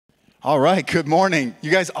All right, good morning. You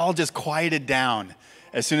guys all just quieted down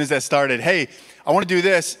as soon as that started. Hey, I want to do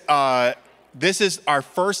this. This is our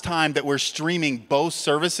first time that we're streaming both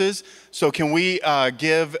services. So can we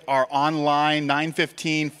give our online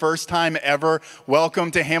 9:15 first time ever welcome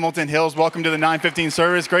to Hamilton Hills. Welcome to the 9:15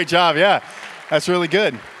 service. Great job. Yeah, that's really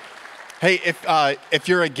good. Hey, if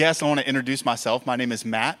you're a guest, I want to introduce myself. My name is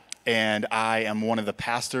Matt, and I am one of the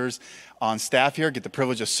pastors on staff here. Get the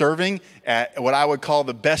privilege of serving at what I would call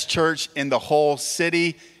the best church in the whole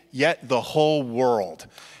city, yet the whole world.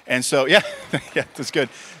 And so, yeah, that's good.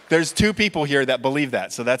 There's two people here that believe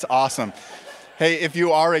that, so that's awesome. Hey, if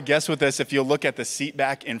you are a guest with us, if you'll look at the seat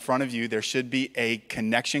back in front of you, there should be a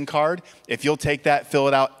connection card. If you'll take that, fill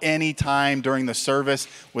it out anytime during the service.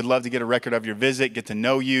 We'd love to get a record of your visit, get to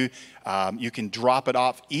know you. You can drop it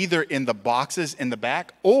off either in the boxes in the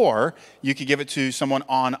back, or you could give it to someone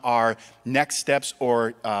on our Next Steps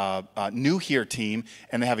or New Here team,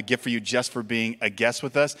 and they have a gift for you just for being a guest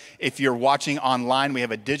with us. If you're watching online, we have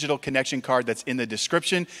a digital connection card that's in the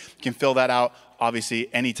description. You can fill that out,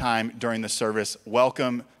 obviously, anytime during the service.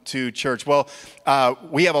 Welcome to church. Well,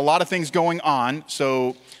 we have a lot of things going on,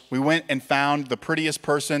 so we went and found the prettiest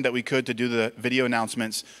person that we could to do the video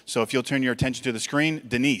announcements. So if you'll turn your attention to the screen,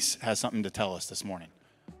 Denise has something to tell us this morning.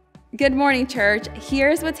 Good morning, church.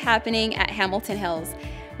 Here's what's happening at Hamilton Hills.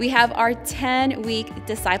 We have our 10-week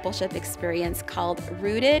discipleship experience called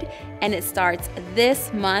Rooted, and it starts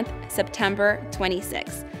this month, September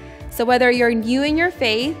 26th. So whether you're new in your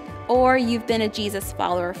faith or you've been a Jesus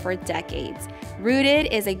follower for decades,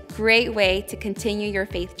 Rooted is a great way to continue your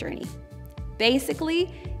faith journey.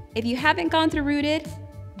 Basically, if you haven't gone through Rooted,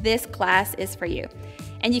 this class is for you.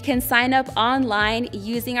 And you can sign up online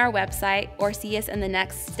using our website or see us in the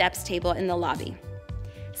Next Steps table in the lobby.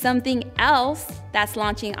 Something else that's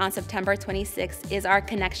launching on September 26th is our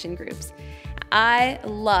connection groups. I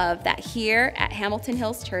love that here at Hamilton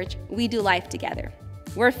Hills Church, we do life together.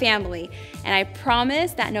 We're family, and I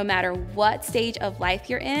promise that no matter what stage of life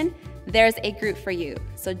you're in, there's a group for you.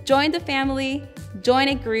 So join the family, join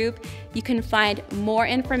a group. You can find more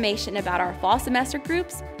information about our fall semester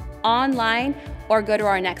groups online or go to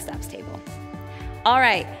our Next Steps table. All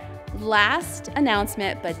right, last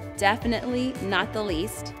announcement, but definitely not the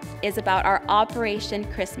least, is about our Operation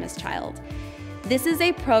Christmas Child. This is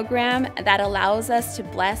a program that allows us to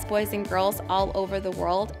bless boys and girls all over the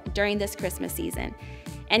world during this Christmas season.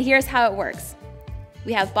 And here's how it works.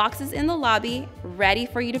 We have boxes in the lobby ready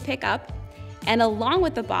for you to pick up. And along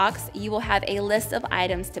with the box, you will have a list of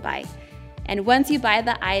items to buy. And once you buy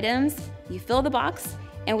the items, you fill the box,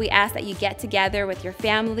 and we ask that you get together with your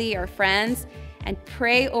family or friends and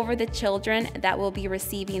pray over the children that will be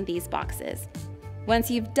receiving these boxes. Once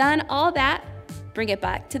you've done all that, bring it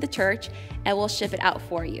back to the church and we'll ship it out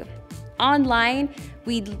for you. Online,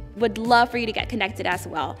 we would love for you to get connected as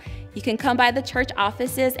well. You can come by the church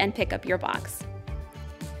offices and pick up your box.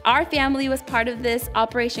 Our family was part of this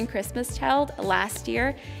Operation Christmas Child last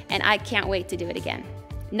year, and I can't wait to do it again.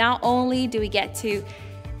 Not only do we get to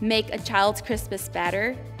make a child's Christmas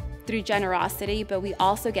better through generosity, but we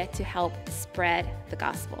also get to help spread the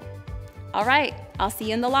gospel. All right, I'll see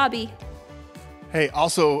you in the lobby. Hey,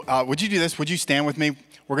 also, would you do this? Would you stand with me?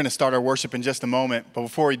 We're going to start our worship in just a moment. But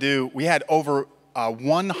before we do, we had over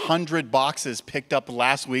 100 boxes picked up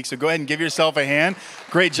last week. So go ahead and give yourself a hand.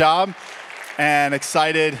 Great job. And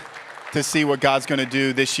excited to see what God's going to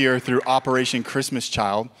do this year through Operation Christmas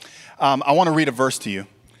Child. I want to read a verse to you.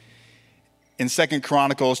 In 2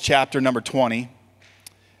 Chronicles chapter number 20,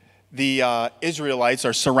 the Israelites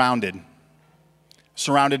are surrounded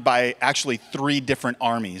by actually 3 different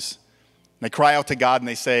armies. They cry out to God and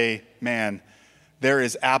they say, man, there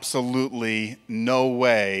is absolutely no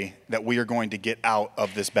way that we are going to get out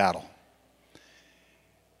of this battle.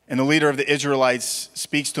 And the leader of the Israelites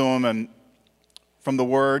speaks to him and from the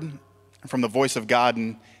word, from the voice of God,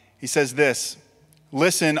 and he says this,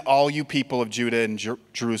 listen, all you people of Judah and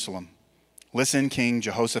Jerusalem. Listen, King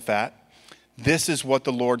Jehoshaphat. This is what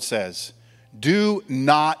the Lord says. Do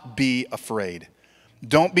not be afraid.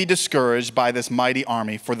 Don't be discouraged by this mighty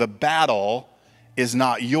army, for the battle is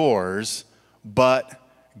not yours, but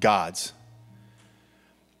God's.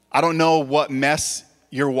 I don't know what mess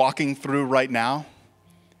you're walking through right now.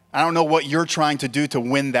 I don't know what you're trying to do to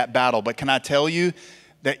win that battle, but can I tell you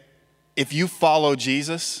that if you follow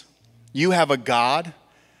Jesus, you have a God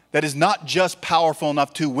that is not just powerful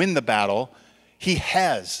enough to win the battle, he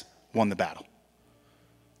has won the battle.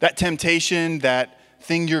 That temptation, that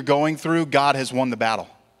thing you're going through, God has won the battle.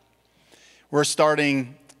 We're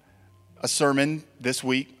starting a sermon this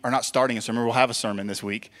week, or not starting a sermon, we'll have a sermon this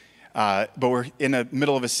week, but we're in the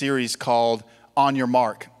middle of a series called On Your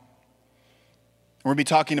Mark. We're going to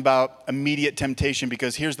be talking about immediate temptation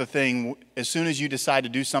because here's the thing. As soon as you decide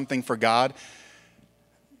to do something for God,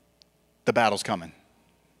 the battle's coming.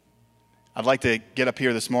 I'd like to get up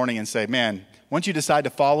here this morning and say, man, once you decide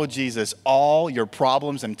to follow Jesus, all your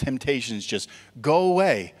problems and temptations just go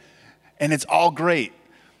away. And it's all great.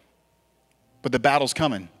 But the battle's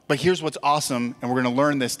coming. But here's what's awesome, and we're going to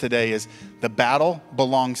learn this today, is the battle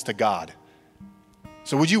belongs to God.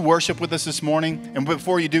 So would you worship with us this morning? And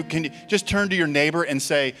before you do, can you just turn to your neighbor and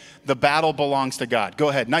say, the battle belongs to God. Go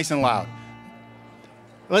ahead, nice and loud.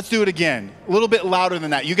 Let's do it again. A little bit louder than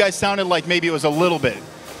that. You guys sounded like maybe it was a little bit.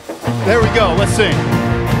 There we go, let's sing.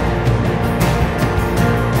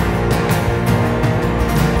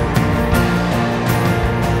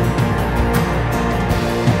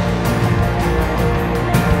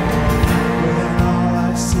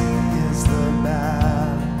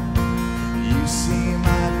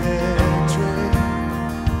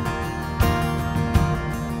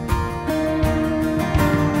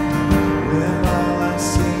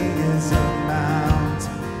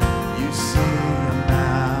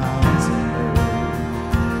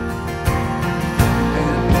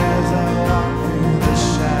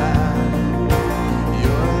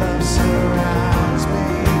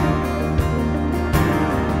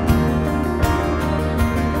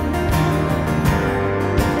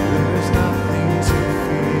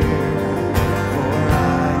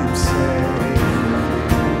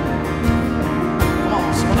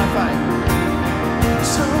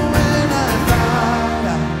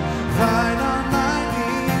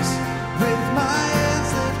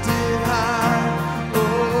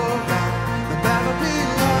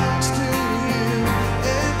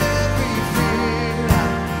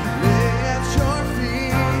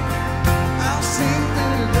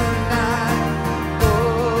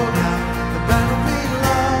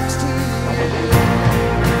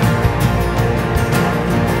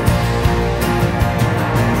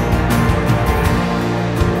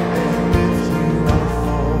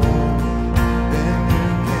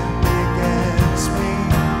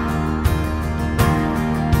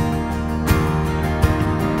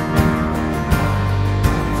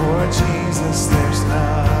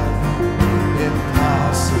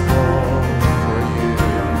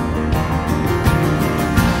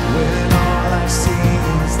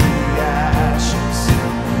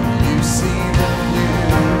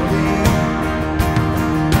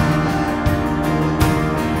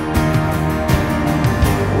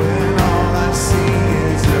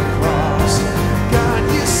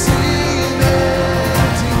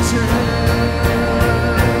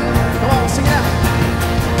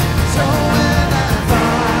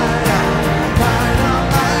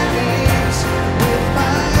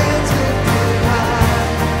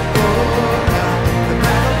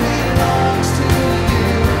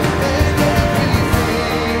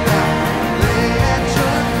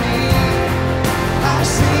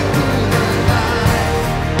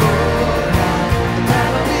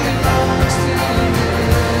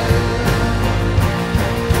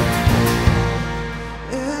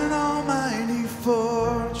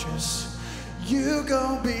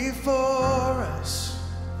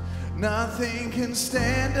 Nothing can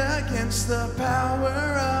stand against the power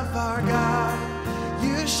of our God.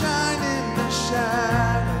 You shine in the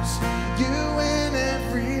shadows. You win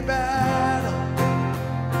every battle.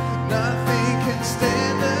 Nothing can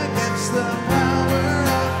stand against the power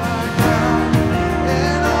of our God.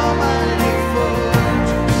 An almighty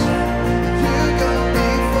fortress. You go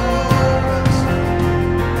before us.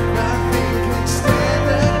 Nothing can stand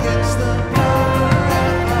against the power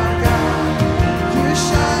of our God. You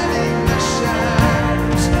shine in the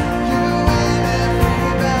shadows. You win every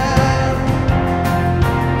battle.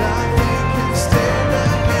 Nothing can stand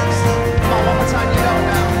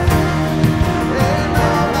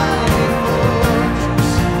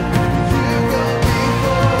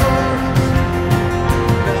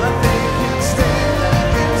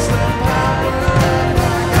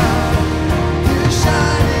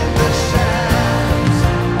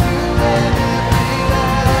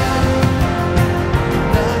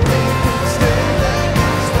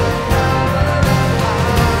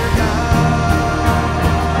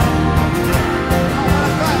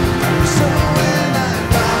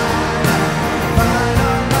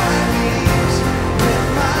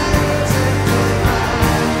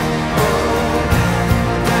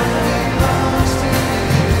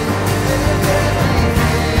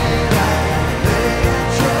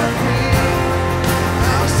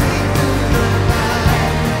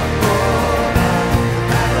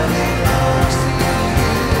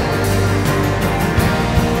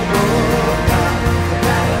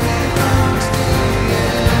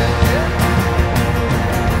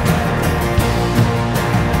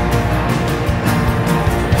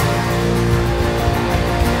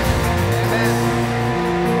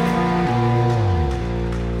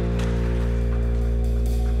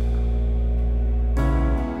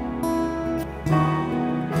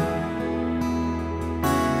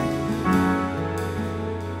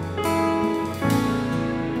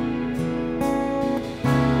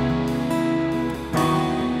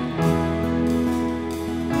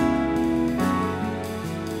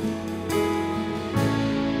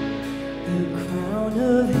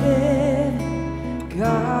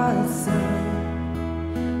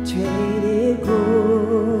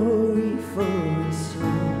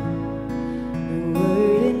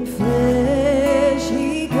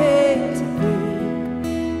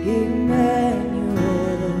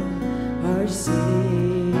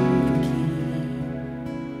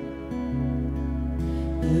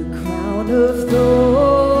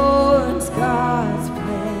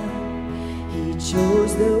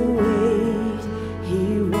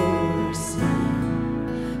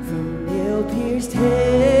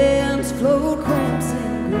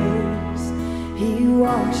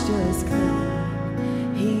was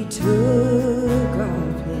clean. He took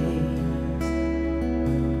our place.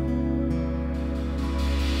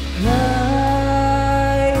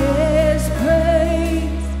 Highest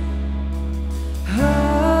praise,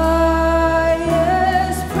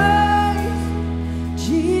 highest praise.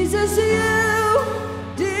 Jesus, you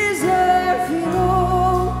deserve it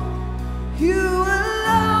all. You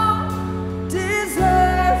alone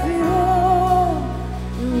deserve it all.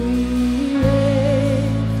 We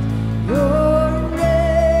lift your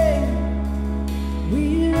name.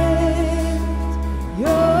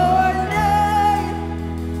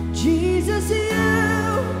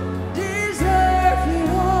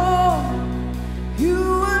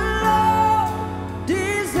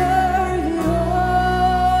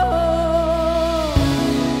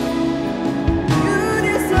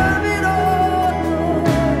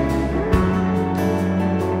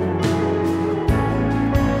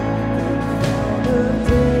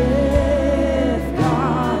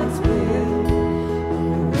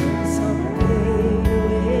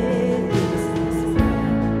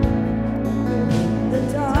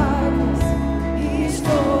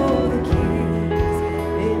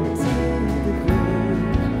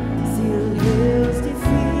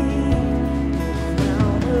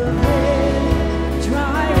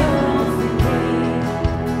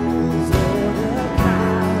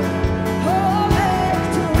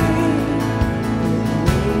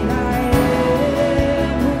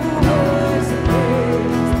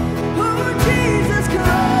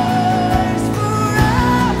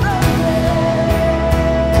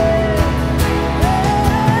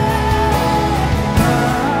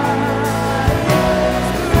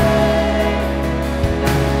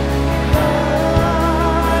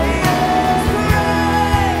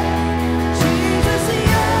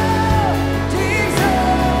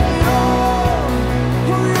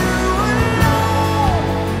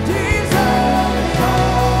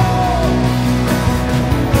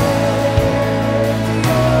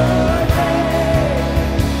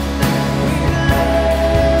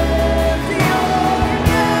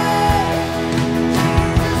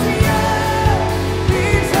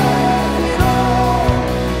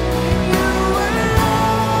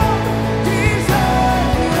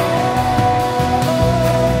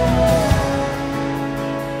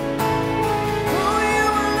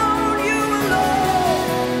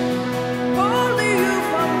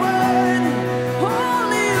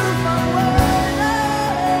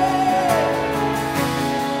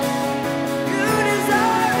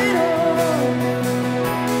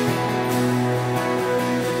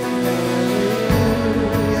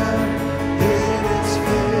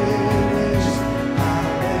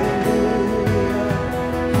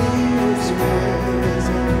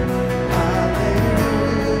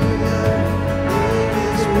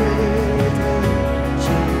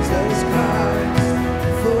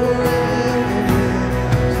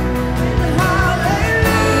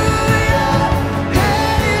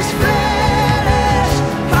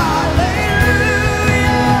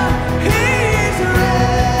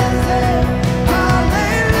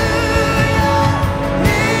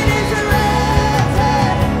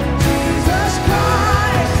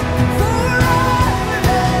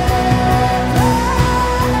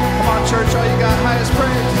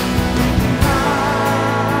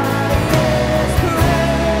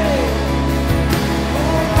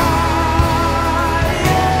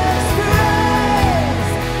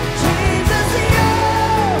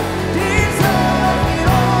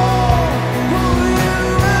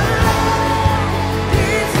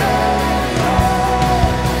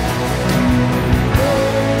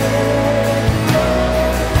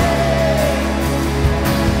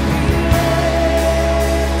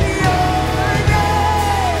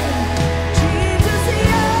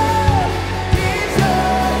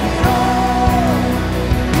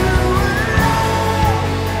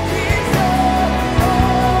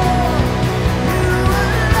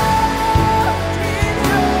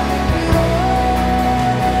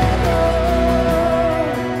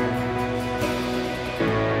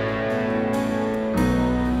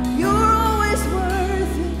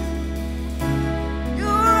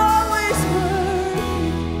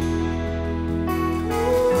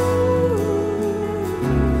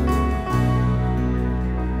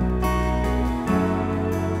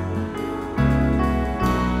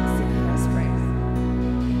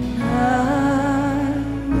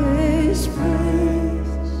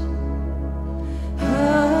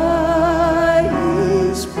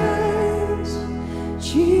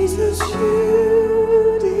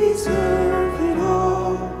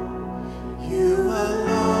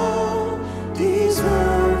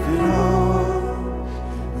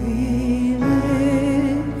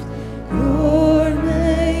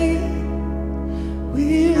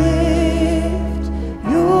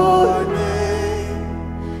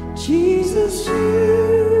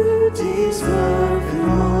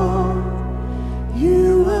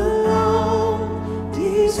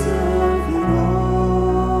 deserve it all.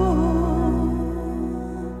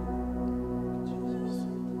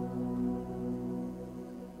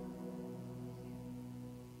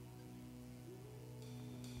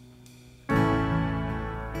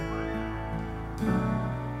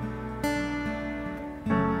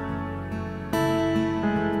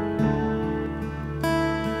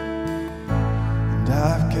 And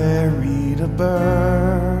I've carried a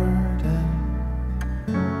burden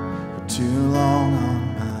for too long on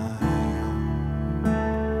my own,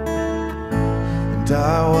 and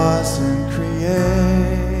I wasn't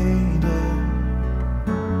created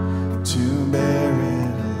to bear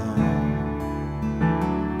it alone.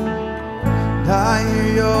 And I hear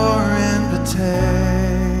your invitation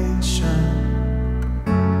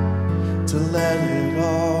to let it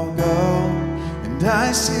all go, and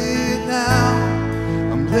I see it now.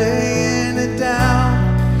 I'm laying it down,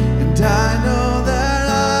 and I know that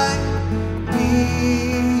I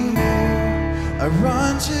need you. I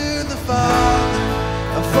run to the Father,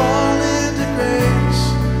 I fall into grace.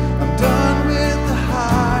 I'm done with the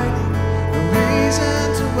hiding, no reason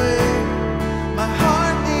to wait. My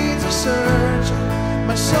heart needs a surgeon,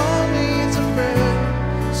 my soul needs a friend,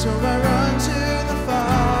 so I run to the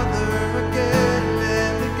Father again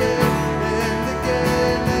and again and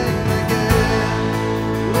again and again.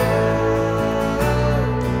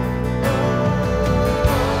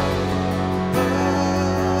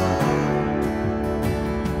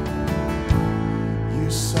 You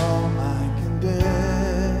saw my condition,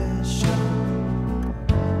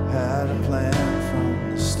 had a plan from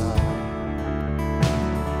the start.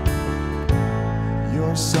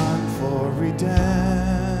 Your Son for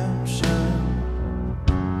redemption,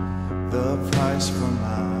 the price for my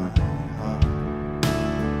heart.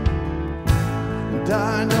 And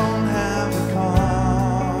I don't have the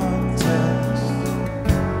context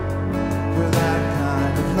for that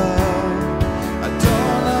kind of love. I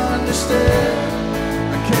don't understand,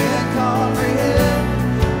 I can't comprehend.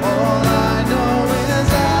 All I know is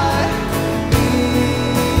I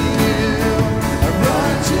need you. I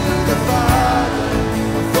run to the Father,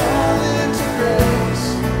 I fall into grace.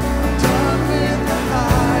 I'm done with the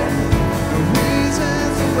hiding, no reason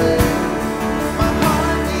to wait. My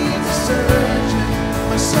heart needs a surgeon,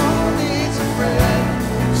 my soul needs a friend,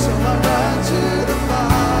 so I run to the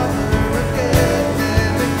Father again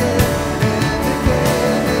and again and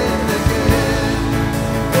again and again.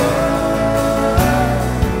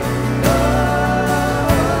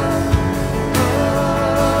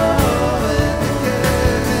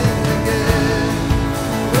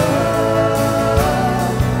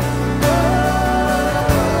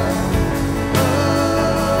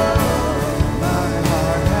 My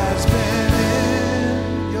heart has been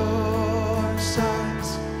in your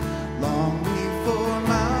sights long before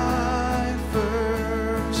my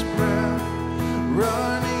first breath.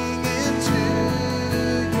 Running into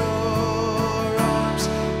your arms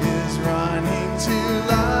is running to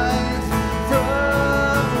life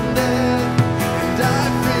from death. And I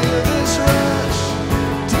feel this rush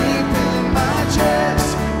deep in my chest.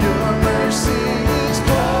 Your mercy is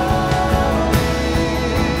calling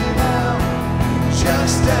out.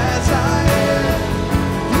 Just as I am,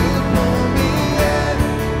 you pull me in,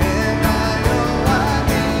 and I know I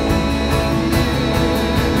need you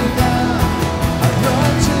now. I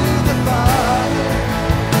run to the Father,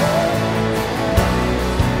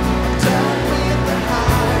 I'm done with the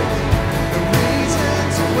hiding, no reason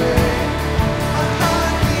to wait. My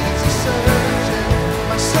heart needs a surgeon,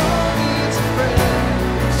 my soul needs a friend,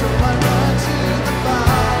 so I run to the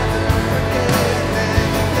Father again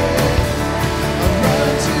and again. I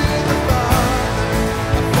run to the Father,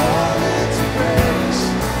 I fall into grace.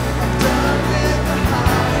 I'm done with the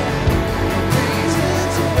hiding, no reason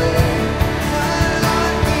to wait. My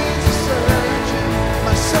life needs a surgeon,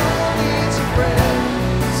 my soul needs a friend,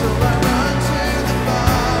 so I run to the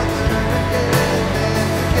Father again and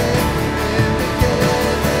again and again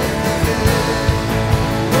and again.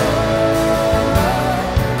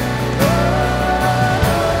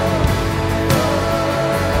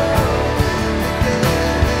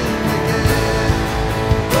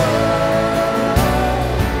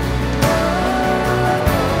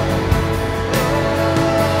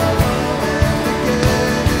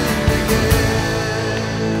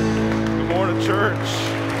 Good morning, church.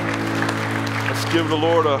 Let's give the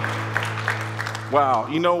Lord a wow.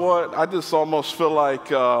 You know what? I just almost feel like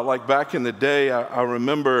back in the day. I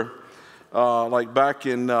remember like back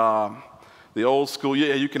in the old school.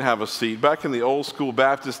 Yeah, you can have a seat. Back in the old school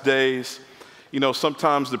Baptist days, you know,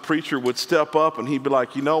 sometimes the preacher would step up and he'd be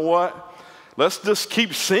like, you know what? Let's just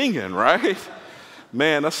keep singing, right?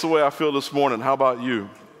 Man, that's the way I feel this morning. How about you?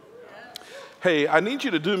 Hey, I need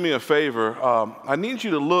you to do me a favor. I need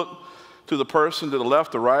you to look to the person to the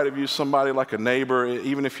left or right of you, somebody like a neighbor,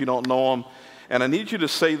 even if you don't know them. And I need you to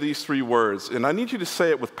say these 3 words. And I need you to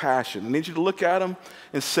say it with passion. I need you to look at them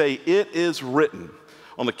and say, "It is written."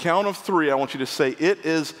 On the count of 3, I want you to say, "It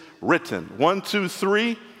is written." 1, 2,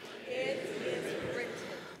 3. It is written.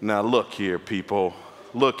 Now look here, people.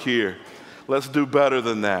 Look here. Let's do better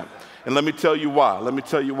than that. And let me tell you why.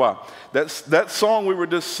 That song we were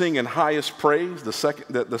just singing, Highest Praise,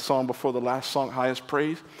 the song before the last song, Highest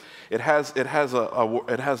Praise, it has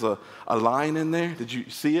a line in there. Did you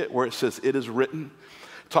see it? Where it says, "It is written,"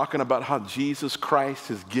 talking about how Jesus Christ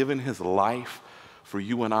has given his life for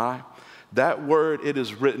you and I. That word, "it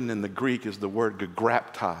is written," in the Greek is the word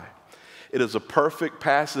gegraptai. It is a perfect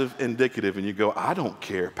passive indicative. And you go, "I don't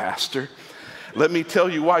care, Pastor." Let me tell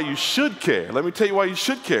you why you should care.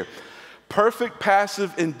 Perfect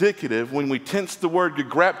passive indicative, when we tense the word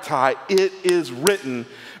gegraptai, "it is written,"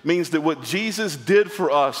 means that what Jesus did for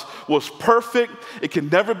us was perfect, it can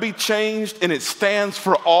never be changed, and it stands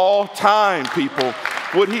for all time, people.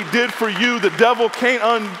 What he did for you, the devil can't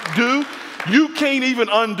undo. You can't even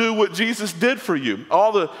undo what Jesus did for you.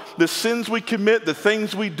 All the sins we commit, the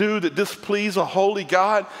things we do that displease a holy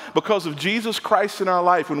God, because of Jesus Christ in our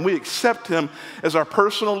life, when we accept him as our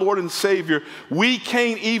personal Lord and Savior, we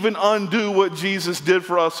can't even undo what Jesus did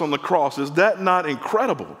for us on the cross. Is that not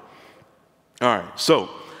incredible? All right, so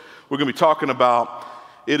we're going to be talking about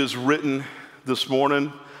 "It is written" this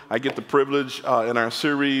morning. I get the privilege in our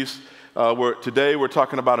series where today we're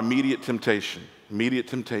talking about immediate temptation. Immediate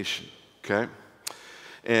temptation. Okay?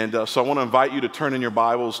 And so I want to invite you to turn in your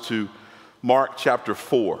Bibles to Mark chapter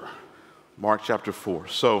 4. Mark chapter 4.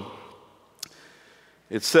 So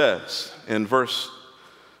it says in verse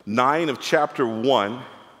 9 of chapter 1,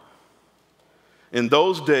 "In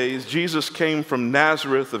those days Jesus came from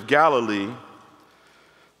Nazareth of Galilee,"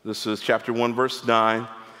 this is chapter 1, verse 9,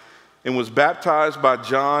 "and was baptized by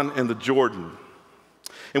John in the Jordan.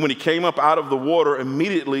 And when he came up out of the water,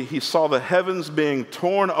 immediately he saw the heavens being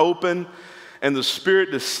torn open and the Spirit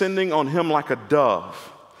descending on him like a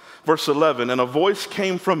dove." Verse 11, "And a voice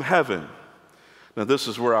came from heaven." Now this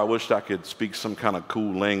is where I wished I could speak some kind of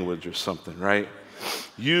cool language or something, right?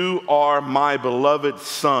 "You are my beloved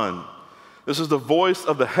Son." This is the voice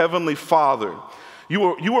of the Heavenly Father.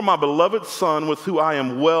 You are my beloved Son, with whom I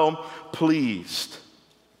am well pleased."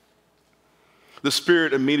 The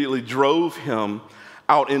Spirit immediately drove him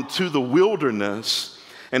out into the wilderness,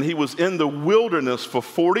 and he was in the wilderness for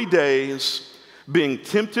 40 days, being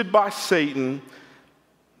tempted by Satan.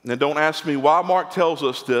 Now don't ask me why Mark tells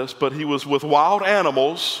us this, but he was with wild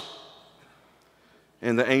animals,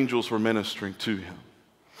 and the angels were ministering to him.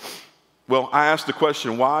 Well, I asked the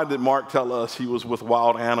question, why did Mark tell us he was with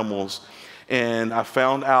wild animals? And I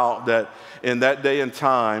found out that in that day and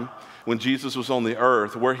time, when Jesus was on the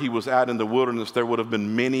earth, where he was at in the wilderness, there would have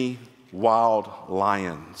been many wild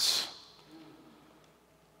lions.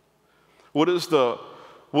 What does the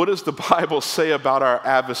Bible say about our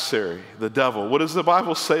adversary, the devil? What does the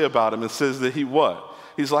Bible say about him? It says that he what?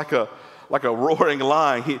 He's like a roaring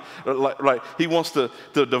lion. He wants to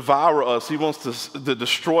devour us. He wants to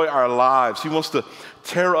destroy our lives. He wants to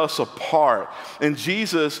tear us apart. And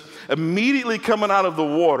Jesus, immediately coming out of the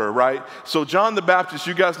water, right? So John the Baptist,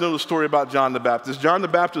 you guys know the story about John the Baptist. John the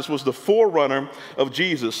Baptist was the forerunner of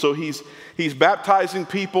Jesus. So he's baptizing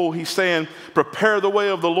people. He's saying, "Prepare the way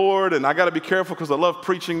of the Lord." And I got to be careful because I love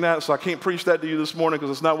preaching that, so I can't preach that to you this morning because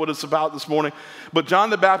it's not what it's about this morning. But John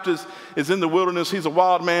the Baptist is in the wilderness. He's a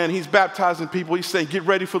wild man. He's baptizing people. He's saying, "Get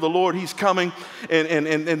ready for the Lord. He's coming."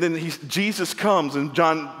 And then Jesus comes, and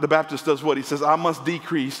John the Baptist does what? He says, "I must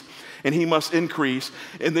decrease and he must increase."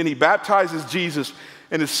 And then he baptizes Jesus.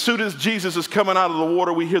 And as soon as Jesus is coming out of the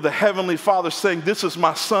water, we hear the Heavenly Father saying, "This is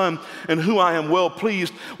my Son in whom I am well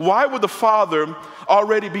pleased." Why would the Father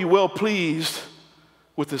already be well pleased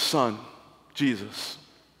with his Son, Jesus?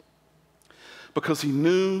 Because he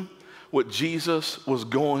knew what Jesus was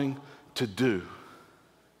going to do.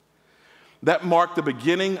 That marked the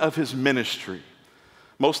beginning of his ministry.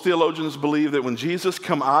 Most theologians believe that when Jesus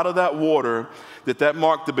come out of that water, that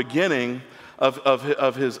marked the beginning of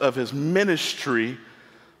his ministry.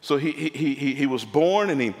 So he was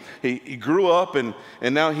born, and he grew up, and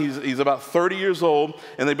now he's about 30 years old,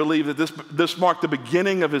 and they believe that this marked the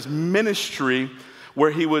beginning of his ministry,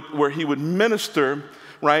 where he would minister,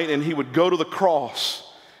 right? And he would go to the cross,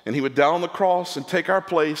 and he would die on the cross and take our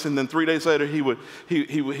place, and then 3 days later he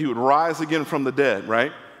would rise again from the dead,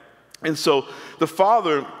 right? And so the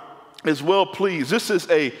Father is well pleased. This is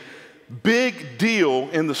a big deal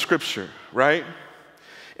in the Scripture, right?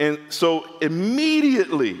 And so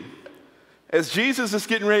immediately, as Jesus is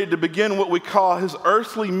getting ready to begin what we call his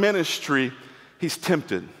earthly ministry, he's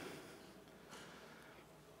tempted.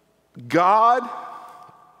 God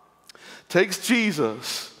takes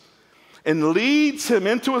Jesus and leads him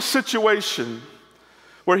into a situation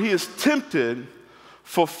where he is tempted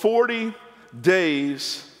for 40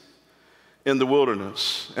 days in the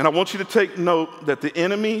wilderness. And I want you to take note that the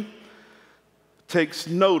enemy takes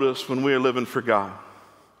notice when we are living for God.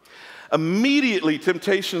 Immediately,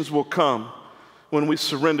 temptations will come when we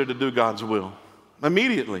surrender to do God's will.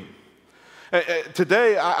 Immediately.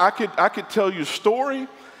 Today, I could tell you story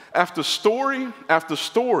after story after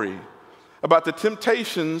story about the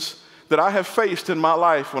temptations that I have faced in my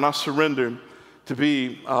life when I surrendered to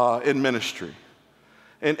be in ministry.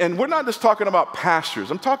 And we're not just talking about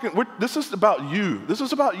pastors. This is about you. This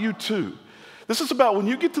is about you too. This is about when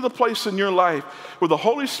you get to the place in your life where the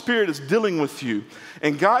Holy Spirit is dealing with you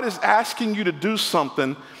and God is asking you to do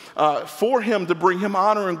something for him to bring him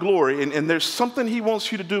honor and glory. And there's something he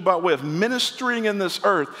wants you to do by way of ministering in this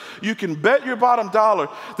earth. You can bet your bottom dollar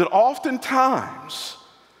that oftentimes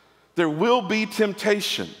there will be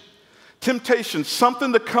temptation. Temptation,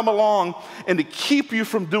 something to come along and to keep you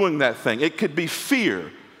from doing that thing. It could be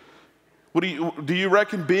fear. Do you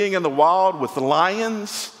reckon being in the wild with the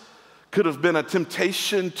lions could have been a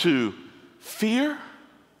temptation to fear?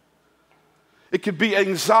 It could be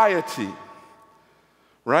anxiety,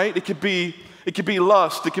 right? It could be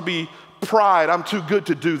lust. It could be pride. I'm too good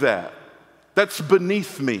to do that. That's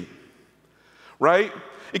beneath me, right?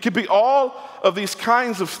 It could be all of these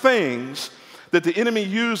kinds of things that the enemy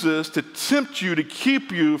uses to tempt you, to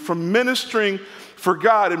keep you from ministering for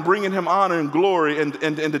God and bringing him honor and glory and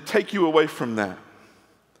to take you away from that.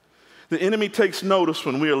 The enemy takes notice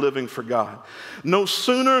when we are living for God. No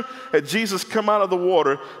sooner had Jesus come out of the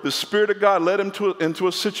water, the Spirit of God led him into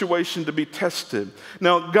a situation to be tested.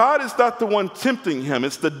 Now, God is not the one tempting him.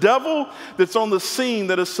 It's the devil that's on the scene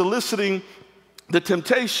that is soliciting the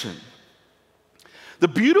temptation. The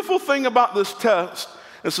beautiful thing about this test,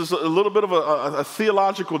 this is a little bit of a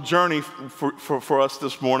theological journey for us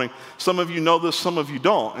this morning. Some of you know this, some of you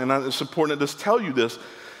don't, and it's important to just tell you this.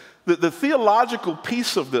 The theological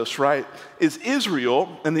piece of this, right, is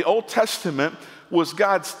Israel in the Old Testament was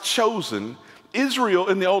God's chosen. Israel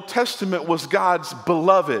in the Old Testament was God's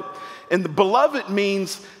beloved. And the beloved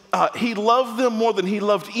means he loved them more than he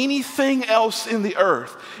loved anything else in the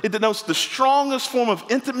earth. It denotes the strongest form of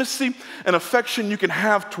intimacy and affection you can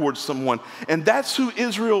have towards someone. And that's who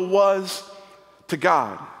Israel was to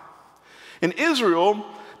God. And Israel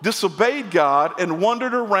disobeyed God and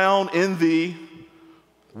wandered around in the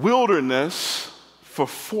wilderness for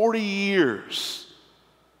 40 years,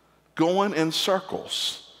 going in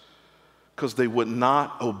circles because they would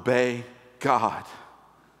not obey God.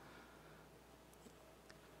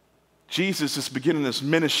 Jesus is beginning this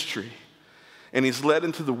ministry, and he's led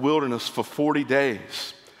into the wilderness for 40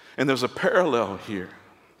 days. And there's a parallel here.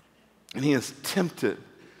 And he is tempted,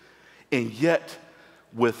 and yet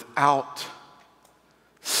without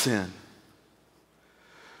sin.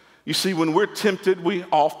 You see, when we're tempted, we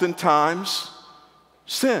oftentimes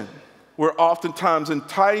sin. We're oftentimes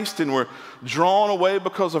enticed and we're drawn away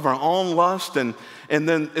because of our own lust, and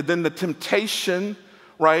then the temptation,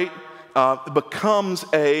 right, becomes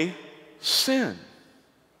a sin.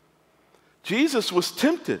 Jesus was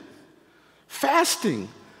tempted, fasting,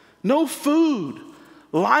 no food,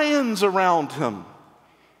 lions around him,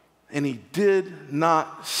 and he did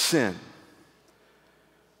not sin.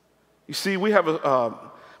 You see, we have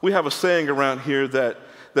a saying around here that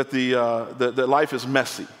life is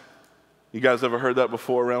messy. You guys ever heard that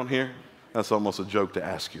before around here? That's almost a joke to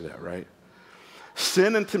ask you that, right?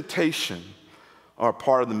 Sin and temptation are a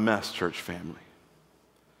part of the mess, church family.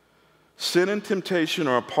 Sin and temptation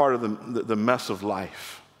are a part of the mess of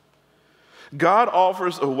life. God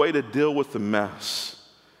offers a way to deal with the mess.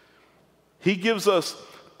 He gives us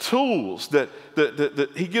tools that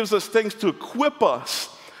he gives us things to equip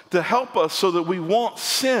us, to help us so that we won't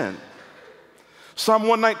sin. Psalm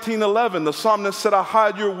 119:11, the psalmist said, I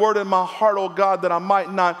hide your word in my heart, O God, that I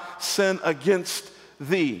might not sin against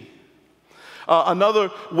thee.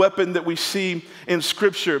 Another weapon that we see in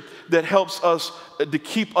Scripture that helps us to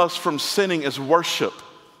keep us from sinning is worship.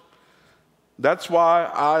 That's why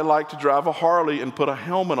I like to drive a Harley and put a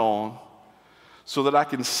helmet on so that I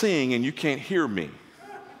can sing and you can't hear me,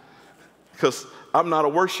 because I'm not a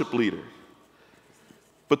worship leader.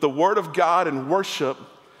 But the Word of God and worship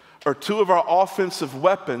are two of our offensive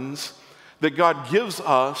weapons that God gives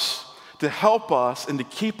us to help us and to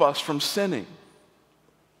keep us from sinning.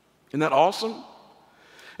 Isn't that awesome?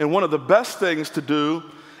 And one of the best things to do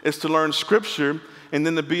is to learn Scripture and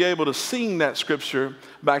then to be able to sing that Scripture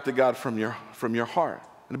back to God from your heart.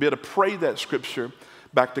 And to be able to pray that Scripture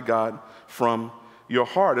back to God from your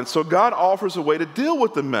heart. And so God offers a way to deal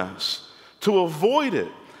with the mess, to avoid it.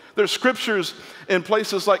 There's scriptures in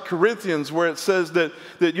places like Corinthians where it says that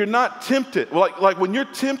you're not tempted. Like when you're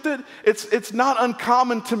tempted, it's not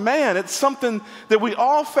uncommon to man. It's something that we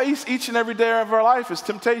all face each and every day of our life is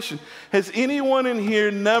temptation. Has anyone in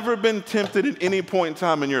here never been tempted at any point in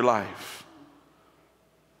time in your life?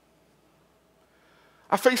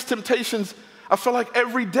 I face temptations, I feel like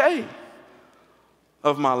every day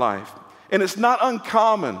of my life. And it's not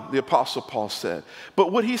uncommon, the Apostle Paul said.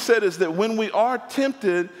 But what he said is that when we are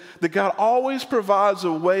tempted, that God always provides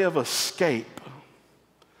a way of escape.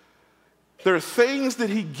 There are things that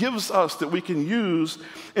he gives us that we can use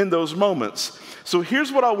in those moments. So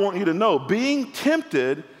here's what I want you to know. Being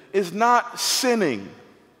tempted is not sinning.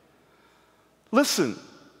 Listen,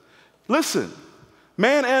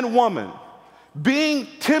 man and woman, being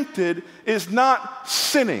tempted is not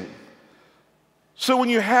sinning. So when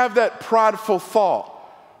you have that prideful thought,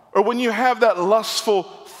 or when you have that lustful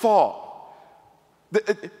thought,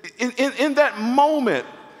 in that moment,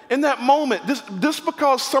 just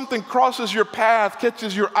because something crosses your path,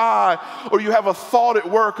 catches your eye, or you have a thought at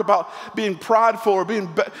work about being prideful or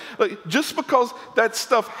just because that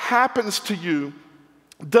stuff happens to you,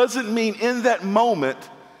 doesn't mean in that moment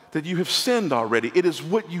that you have sinned already. It is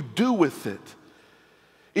what you do with it.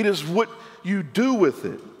 It is what you do with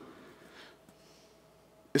it.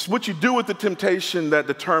 It's what you do with the temptation that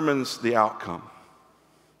determines the outcome.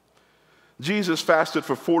 Jesus fasted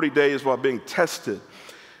for 40 days while being tested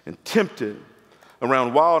and tempted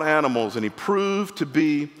around wild animals, and he proved to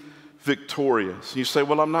be victorious. You say,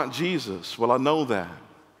 well, I'm not Jesus. Well, I know that.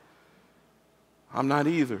 I'm not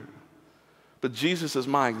either. But Jesus is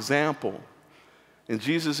my example, and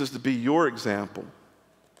Jesus is to be your example.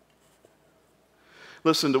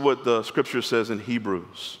 Listen to what the scripture says in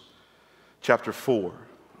Hebrews chapter 4.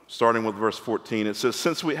 Starting with verse 14, it says,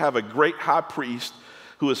 since we have a great high priest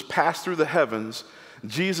who has passed through the heavens,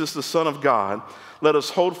 Jesus, the Son of God, let us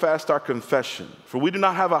hold fast our confession. For we do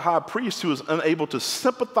not have a high priest who is unable to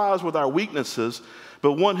sympathize with our weaknesses,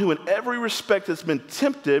 but one who in every respect has been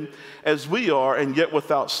tempted as we are, and yet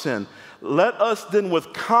without sin. Let us then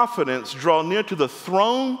with confidence draw near to the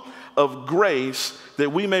throne of grace,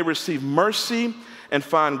 that we may receive mercy and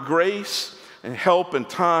find grace and help in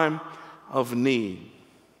time of need.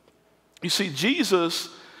 You see,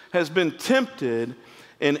 Jesus has been tempted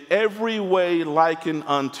in every way likened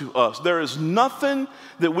unto us. There is nothing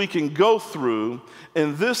that we can go through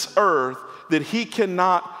in this earth that he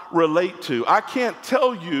cannot relate to. I can't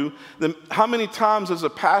tell you how many times as a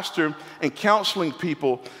pastor and counseling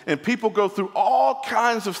people, and people go through all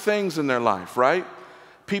kinds of things in their life, right?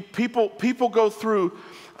 People go through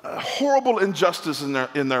horrible injustice in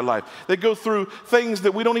their life. They go through things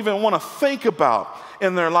that we don't even want to think about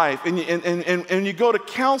in their life. And you go to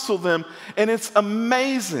counsel them, and it's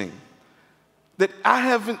amazing that I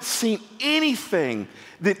haven't seen anything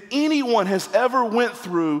that anyone has ever went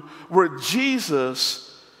through where Jesus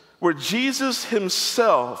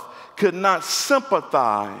himself could not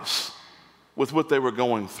sympathize with what they were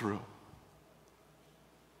going through.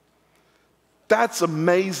 That's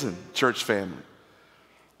amazing, church family.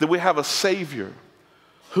 That we have a Savior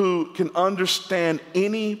who can understand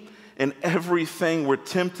any and everything we're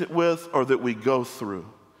tempted with or that we go through.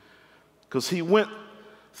 Because he went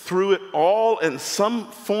through it all in some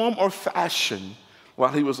form or fashion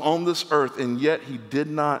while he was on this earth, and yet he did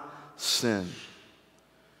not sin.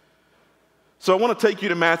 So I want to take you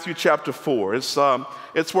to Matthew chapter 4.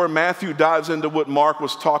 It's where Matthew dives into what Mark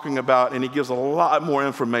was talking about, and he gives a lot more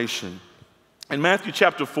information. In Matthew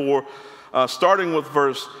chapter 4, starting with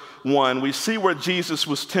verse 1, we see where Jesus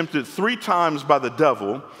was tempted 3 times by the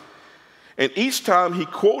devil, and each time he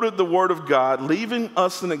quoted the word of God, leaving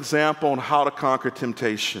us an example on how to conquer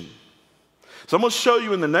temptation. So I'm going to show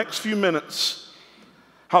you in the next few minutes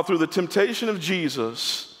how through the temptation of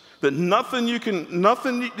Jesus, that nothing you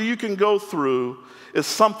can go through is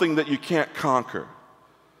something that you can't conquer.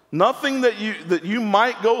 Nothing that you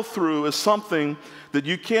might go through is something that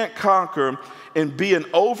you can't conquer and be an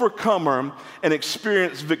overcomer and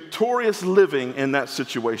experience victorious living in that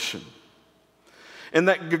situation. And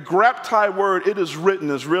that graptai word, it is written,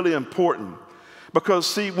 is really important. Because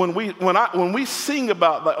see, when we sing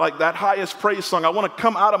about like that highest praise song, I want to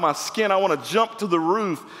come out of my skin. I want to jump to the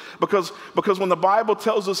roof because when the Bible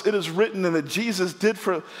tells us it is written and that Jesus did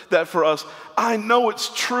that for us, I know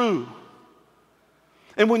it's true.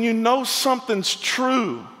 And when you know something's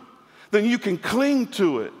true, then you can cling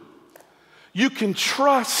to it. You can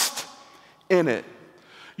trust in it.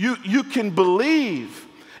 You can believe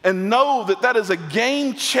and know that that is a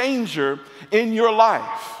game changer in your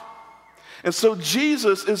life. And so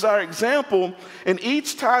Jesus is our example, and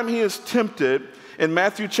each time he is tempted, in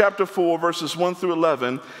Matthew chapter 4, verses 1 through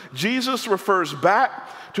 11, Jesus refers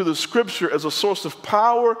back to the scripture as a source of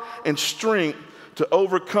power and strength to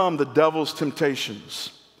overcome the devil's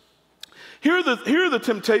temptations. Here are the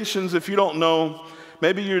temptations, if you don't know.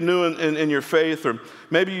 Maybe you're new in your faith, or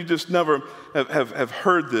maybe you just never have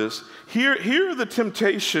heard this. Here are the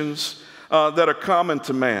temptations that are common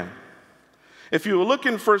to man. If you look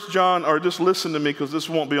in 1 John, or just listen to me because this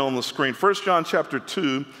won't be on the screen. 1 John chapter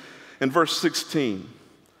 2 and verse 16.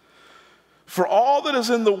 For all that is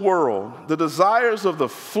in the world, the desires of the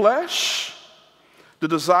flesh, the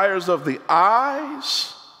desires of the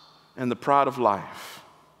eyes, and the pride of life.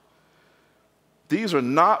 These are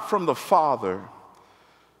not from the Father,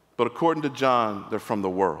 but according to John, they're from the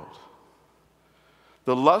world.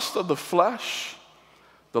 The lust of the flesh,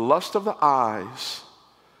 the lust of the eyes,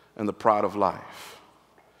 and the pride of life.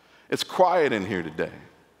 It's quiet in here today.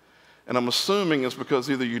 And I'm assuming it's because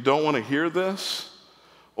either you don't want to hear this,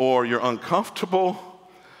 or you're uncomfortable,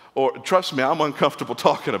 or trust me, I'm uncomfortable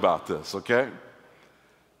talking about this, okay?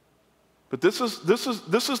 But this is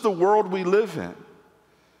the world we live in.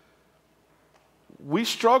 We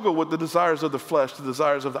struggle with the desires of the flesh, the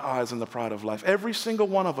desires of the eyes, and the pride of life. Every single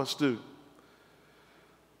one of us do.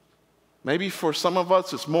 Maybe for some of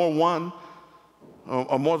us it's more one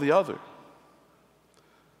or more the other.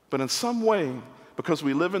 But in some way, because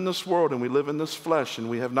we live in this world and we live in this flesh and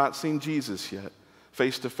we have not seen Jesus yet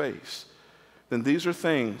face to face, then these are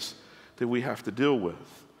things that we have to deal with.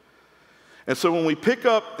 And so when we pick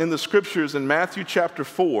up in the scriptures in Matthew chapter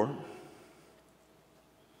 4,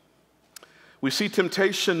 we see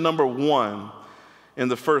temptation number 1 in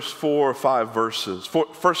the first 4 or 5 verses.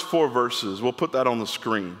 First 4 verses, we'll put that on the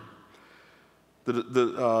screen.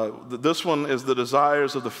 This one is the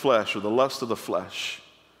desires of the flesh, or the lust of the flesh.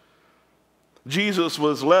 Jesus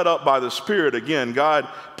was led up by the Spirit. Again, God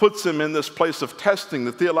puts him in this place of testing.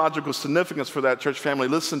 The theological significance for that, church family,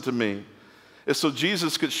 listen to me, is so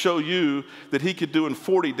Jesus could show you that he could do in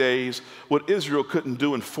 40 days what Israel couldn't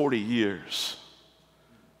do in 40 years.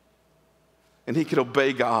 And he could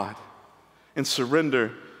obey God and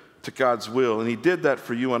surrender to God's will. And he did that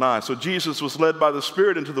for you and I. So Jesus was led by the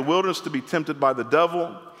Spirit into the wilderness to be tempted by the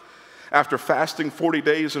devil. After fasting 40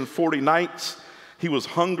 days and 40 nights, he was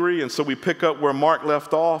hungry. And so we pick up where Mark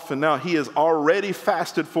left off. And now he has already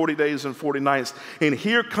fasted 40 days and 40 nights. And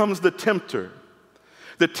here comes the tempter.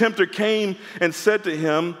 The tempter came and said to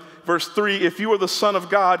him, verse 3, if you are the Son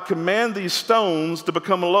of God, command these stones to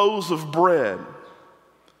become loaves of bread.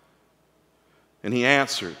 And he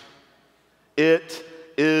answered, it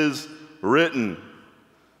is written.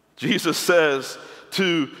 Jesus says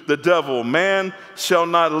to the devil, man shall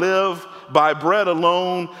not live by bread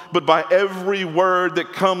alone, but by every word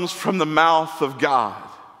that comes from the mouth of God.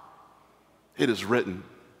 It is written.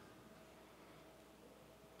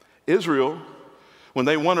 Israel, when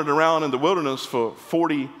they wandered around in the wilderness for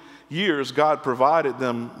 40 years, God provided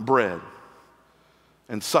them bread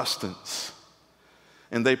and sustenance,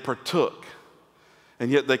 and they partook. And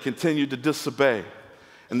yet they continued to disobey.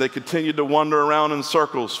 And they continued to wander around in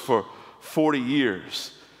circles for 40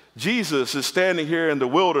 years. Jesus is standing here in the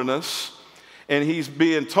wilderness, and he's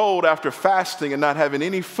being told after fasting and not having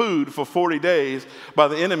any food for 40 days by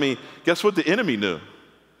the enemy. Guess what the enemy knew?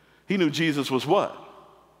 He knew Jesus was what?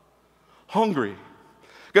 Hungry.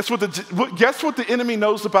 Guess what the enemy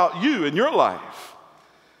knows about you in your life?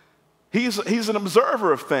 He's an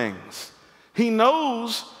observer of things. He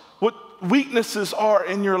knows what weaknesses are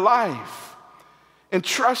in your life. And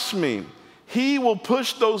trust me, he will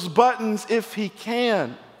push those buttons if he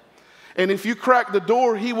can. And if you crack the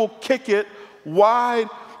door, he will kick it wide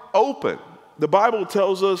open. The Bible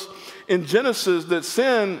tells us in Genesis that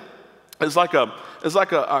sin is like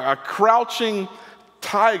a crouching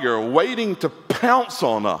tiger waiting to pounce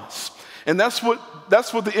on us. And that's what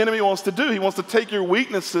the enemy wants to do. He wants to take your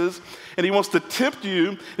weaknesses and he wants to tempt you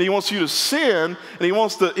and he wants you to sin and he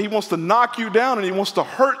wants to knock you down and he wants to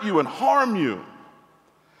hurt you and harm you.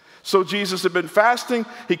 So Jesus had been fasting.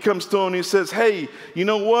 He comes to him and he says, hey, you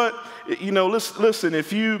know what? Listen,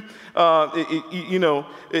 if you're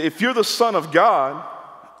the Son of God,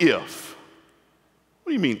 if.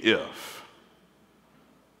 What do you mean if?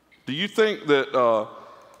 Do you think that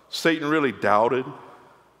Satan really doubted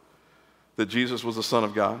that Jesus was the Son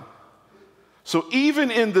of God? So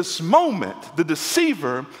even in this moment, the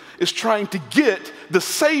deceiver is trying to get the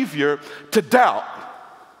Savior to doubt.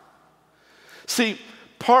 See,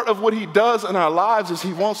 Part of what he does in our lives is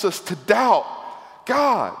he wants us to doubt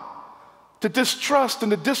God, to distrust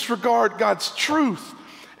and to disregard God's truth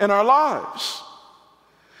in our lives.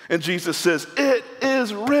 And Jesus says, it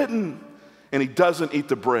is written, and he doesn't eat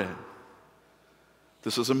the bread.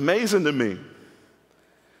 This is amazing to me.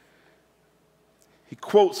 He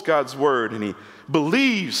quotes God's word and he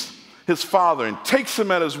believes his Father and takes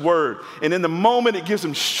him at his word. And in the moment, it gives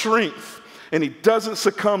him strength. And he doesn't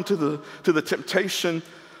succumb to the temptation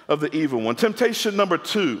of the evil one. Temptation number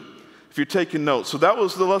 2, if you're taking notes. So that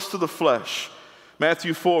was the lust of the flesh.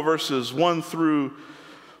 Matthew 4, verses 1 through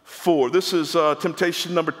 4. This is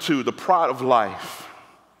temptation number 2, the pride of life.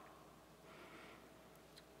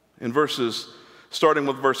 Starting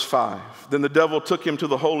with verse 5. Then the devil took him to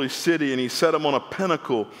the holy city and he set him on a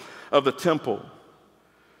pinnacle of the temple.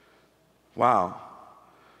 Wow.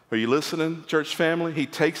 Are you listening, church family? He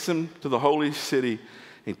takes him to the holy city.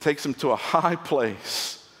 He takes him to a high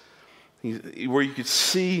place where you could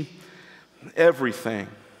see everything.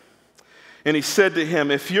 And he said to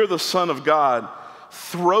him, if you're the Son of God,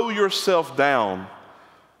 throw yourself down.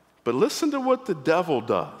 But listen to what the devil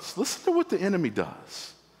does. Listen to what the enemy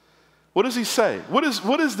does. What does he say? What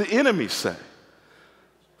does the enemy say?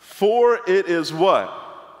 For it is what?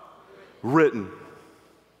 Written.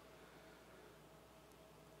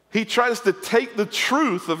 He tries to take the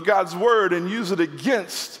truth of God's word and use it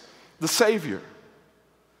against the Savior.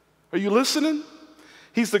 Are you listening?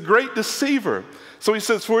 He's the great deceiver. So he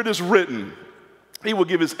says, for it is written, he will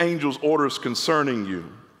give his angels orders concerning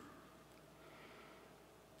you.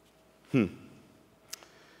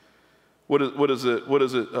 What is it?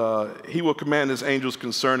 He will command his angels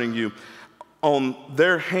concerning you. On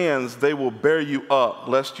their hands they will bear you up,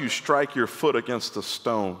 lest you strike your foot against a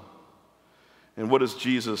stone. And what does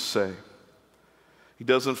Jesus say? He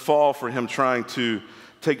doesn't fall for him trying to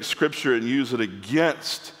take Scripture and use it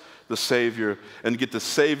against the Savior and get the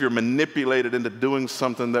Savior manipulated into doing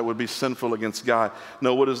something that would be sinful against God.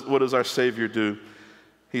 No, what does our Savior do?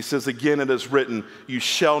 He says, again, it is written, you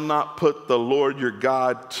shall not put the Lord your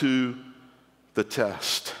God to the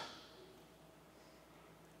test.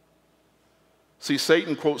 See,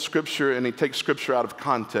 Satan quotes Scripture and he takes Scripture out of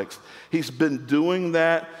context. He's been doing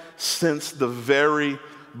that since the very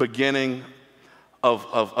beginning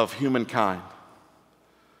of humankind.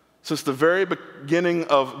 Since the very beginning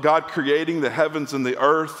of God creating the heavens and the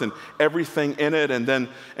earth and everything in it, and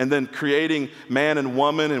then creating man and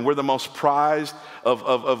woman, and we're the most prized of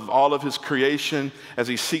all of his creation as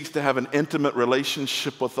he seeks to have an intimate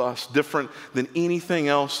relationship with us, different than anything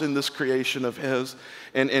else in this creation of his.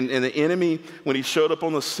 And the enemy, when he showed up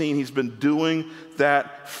on the scene, he's been doing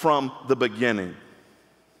that from the beginning.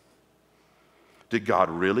 Did God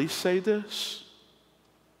really say this?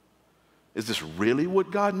 Is this really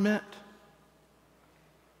what God meant?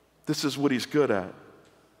 This is what he's good at.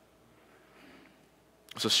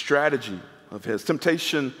 It's a strategy of his.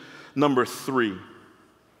 Temptation number 3.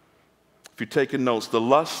 If you're taking notes, the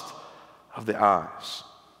lust of the eyes.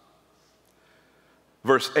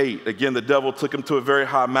 Verse 8, again, the devil took him to a very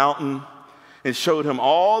high mountain and showed him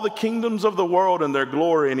all the kingdoms of the world and their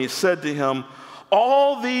glory. And he said to him,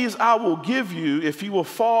 all these I will give you if you will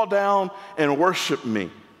fall down and worship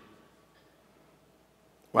me.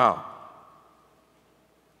 Wow.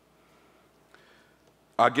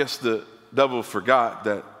 I guess the devil forgot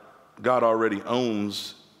that God already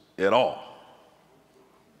owns it all.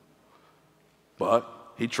 But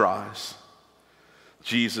he tries.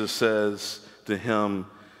 Jesus says to him,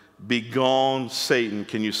 begone, Satan.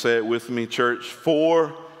 Can you say it with me, church?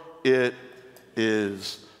 For it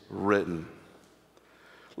is written.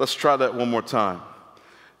 Let's try that one more time.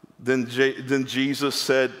 Then Jesus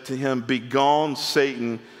said to him, begone,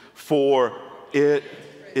 Satan, for it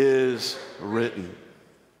is written.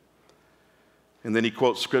 And then he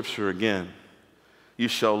quotes Scripture again. You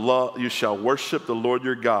shall worship the Lord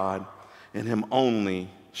your God, and him only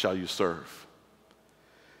shall you serve.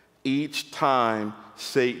 Each time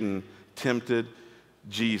Satan tempted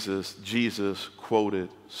Jesus, Jesus quoted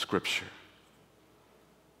Scripture.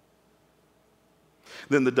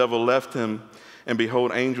 Then the devil left him, and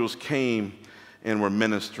behold, angels came and were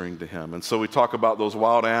ministering to him. And so we talk about those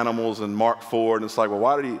wild animals in Mark 4, and it's like, well,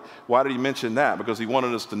 why did he mention that? Because he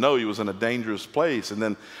wanted us to know he was in a dangerous place. And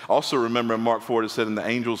then also remember in Mark 4, it said, and the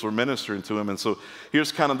angels were ministering to him. And so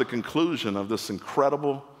here's kind of the conclusion of this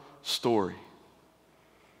incredible story.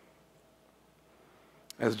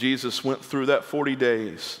 As Jesus went through that 40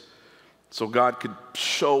 days, so God could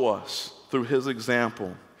show us through his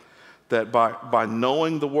example that by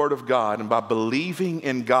knowing the Word of God and by believing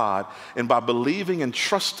in God and by believing and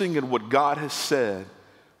trusting in what God has said,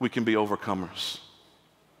 we can be overcomers.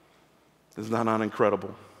 Is that not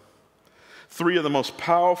incredible? 3 of the most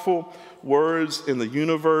powerful words in the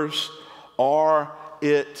universe are,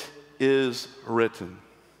 "It is written."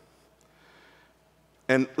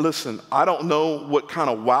 And listen, I don't know what kind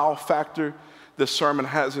of wow factor this sermon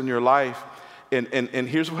has in your life. And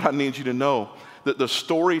here's what I need you to know. That the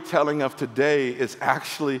storytelling of today is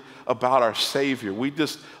actually about our Savior. We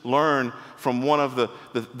just learned from one of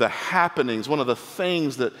the happenings, one of the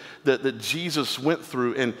things that Jesus went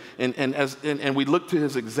through, and we look to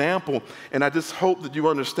his example. And I just hope that you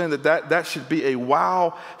understand that should be a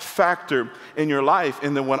wow factor in your life.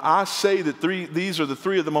 And then when I say that these are the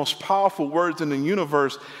 3 of the most powerful words in the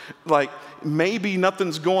universe, like maybe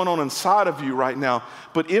nothing's going on inside of you right now,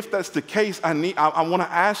 but if that's the case, I want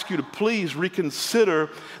to ask you to please reconsider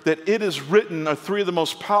that "it is written" are 3 of the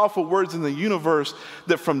most powerful words in the universe,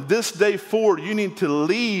 that from this day forward you need to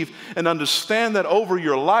leave and understand that over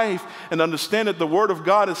your life, and understand that the Word of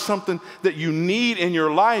God is something that you need in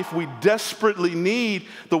your life. We desperately need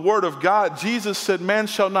the Word of God. Jesus said, "Man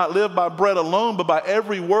shall not live by bread alone, but by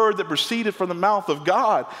every word that proceeded from the mouth of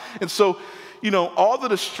God." And so, all the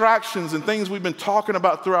distractions and things we've been talking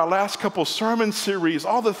about through our last couple sermon series,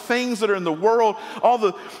 all the things that are in the world, all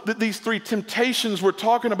these 3 temptations we're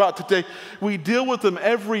talking about today, we deal with them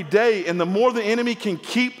every day. And the more the enemy can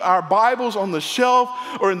keep our Bibles on the shelf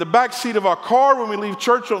or in the back seat of our car when we leave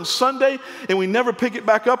church on Sunday, and we never pick it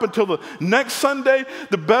back up until the next Sunday,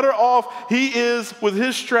 the better off he is with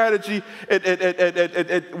his strategy at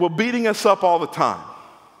beating us up all the time.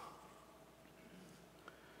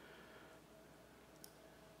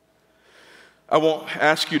 I won't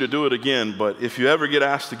ask you to do it again, but if you ever get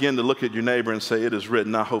asked again to look at your neighbor and say, "It is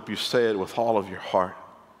written," I hope you say it with all of your heart,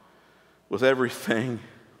 with everything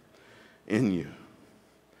in you.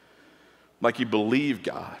 Like you believe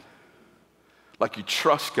God, like you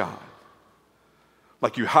trust God,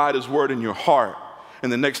 like you hide his word in your heart, and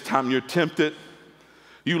the next time you're tempted,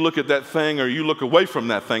 you look at that thing, or you look away from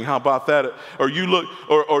that thing. How about that? Or you look,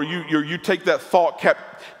 or you take that thought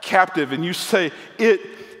captive, and you say, "It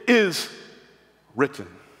is written."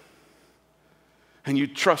 And you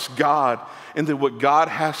trust God, and that what God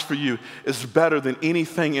has for you is better than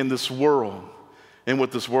anything in this world and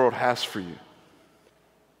what this world has for you.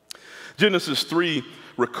 Genesis 3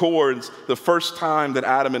 records the first time that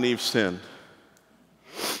Adam and Eve sinned.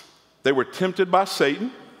 They were tempted by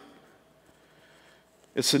Satan.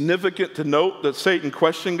 It's significant to note that Satan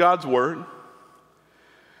questioned God's word.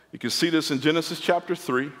 You can see this in Genesis chapter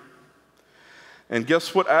 3. And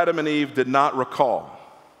guess what Adam and Eve did not recall?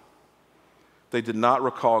 They did not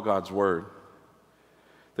recall God's word.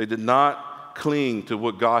 They did not cling to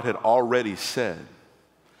what God had already said.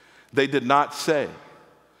 They did not say,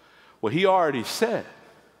 "Well, he already said,"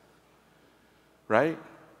 right?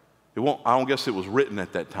 I don't guess it was written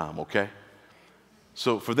at that time, okay?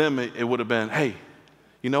 So for them, it would have been, "Hey,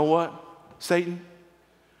 you know what, Satan?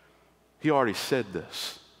 He already said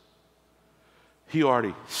this. He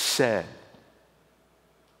already said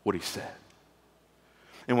what he said."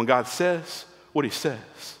 And when God says what he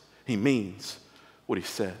says, he means what he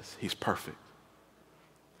says. He's perfect.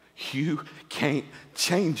 You can't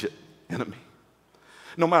change it, enemy.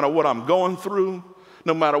 No matter what I'm going through,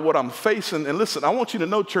 no matter what I'm facing. And listen, I want you to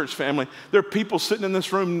know, church family, there are people sitting in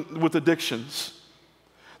this room with addictions.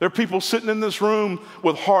 There are people sitting in this room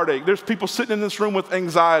with heartache. There's people sitting in this room with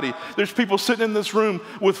anxiety. There's people sitting in this room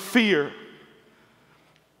with fear.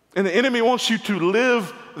 And the enemy wants you to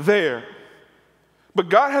live there. But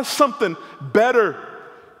God has something better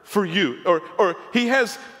for you. Or he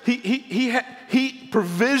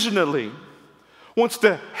provisionally wants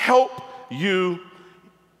to help you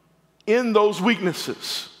in those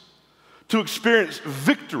weaknesses, to experience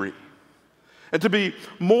victory, and to be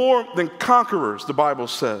more than conquerors, the Bible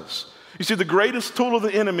says. You see, the greatest tool of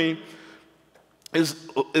the enemy is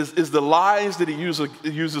the lies that he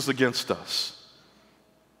uses against us.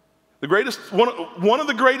 One of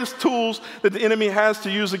the greatest tools that the enemy has to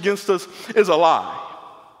use against us is a lie.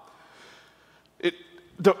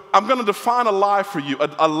 I'm going to define a lie for you.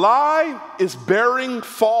 A lie is bearing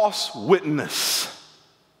false witness.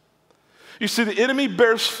 You see, the enemy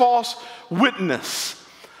bears false witness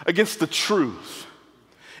against the truth.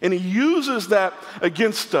 And he uses that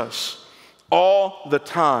against us all the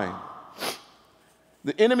time.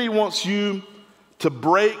 The enemy wants you to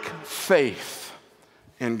break faith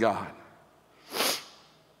in God.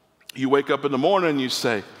 You wake up in the morning and you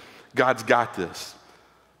say, "God's got this.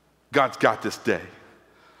 God's got this day.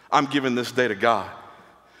 I'm giving this day to God."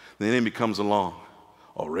 The enemy comes along.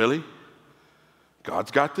 "Oh, really? God's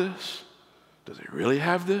got this? Does he really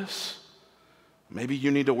have this? Maybe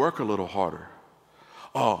you need to work a little harder.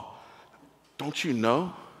 Oh, don't you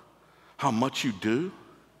know how much you do?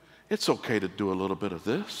 It's okay to do a little bit of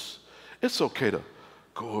this. It's okay to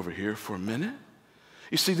go over here for a minute.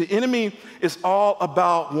 You see, the enemy is all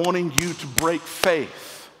about wanting you to break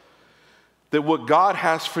faith that what God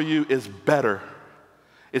has for you is better,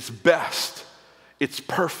 it's best, it's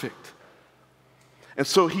perfect. And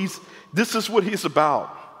so this is what he's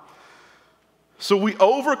about. So we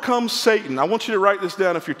overcome Satan. I want you to write this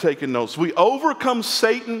down if you're taking notes. We overcome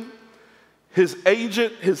Satan, his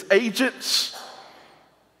agents,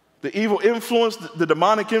 the evil influence, the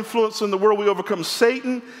demonic influence in the world. We overcome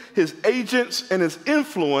Satan, his agents, and his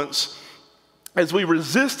influence as we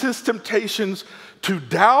resist his temptations to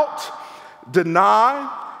doubt,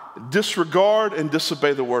 deny, disregard, and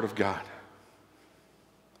disobey the word of God.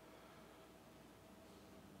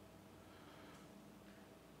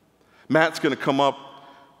 Matt's going to come up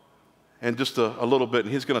in just a little bit,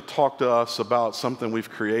 and he's going to talk to us about something we've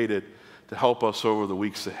created to help us over the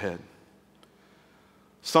weeks ahead.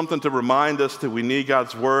 Something to remind us that we need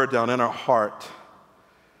God's word down in our heart.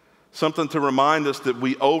 Something to remind us that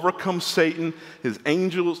we overcome Satan, his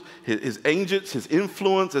angels, his agents, his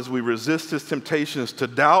influence as we resist his temptations to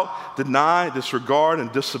doubt, deny, disregard,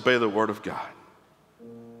 and disobey the word of God.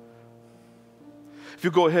 If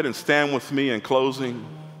you go ahead and stand with me in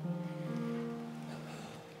closing.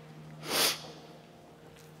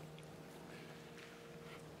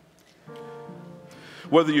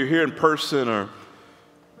 Whether you're here in person or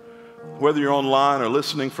whether you're online or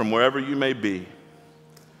listening from wherever you may be,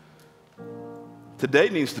 today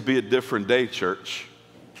needs to be a different day, church.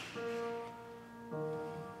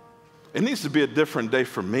 It needs to be a different day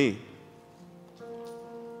for me.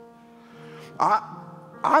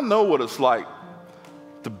 I know what it's like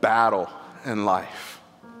to battle in life.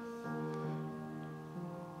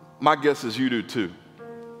 My guess is you do too.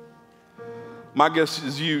 My guess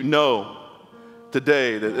is you know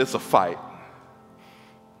today that it's a fight.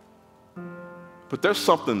 But there's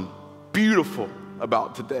something beautiful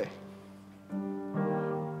about today.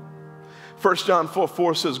 1 John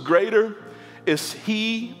 4:4 says, greater is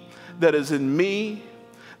he that is in me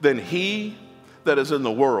than he that is in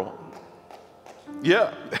the world.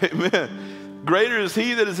 Yeah, amen. Greater is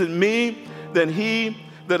he that is in me than he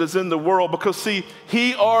that is in the world. Because see,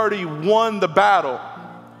 he already won the battle.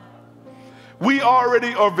 We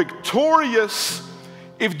already are victorious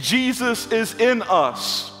if Jesus is in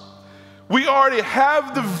us. We already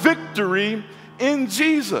have the victory in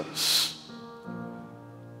Jesus.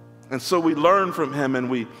 And so we learn from him and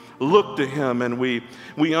we look to him and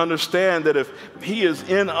we understand that if he is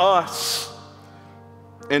in us,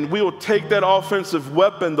 and we will take that offensive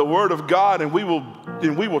weapon, the word of God, and we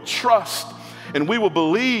will trust and we will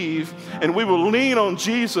believe and we will lean on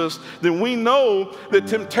Jesus, then we know that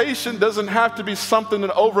temptation doesn't have to be something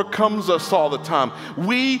that overcomes us all the time.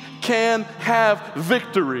 We can have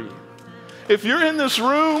victory. If you're in this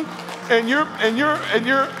room and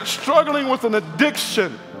you're struggling with an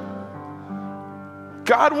addiction,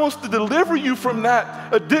 God wants to deliver you from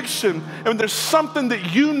that addiction, and there's something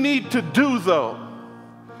that you need to do though.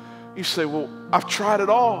 You say, well, I've tried it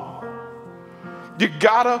all. You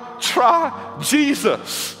gotta try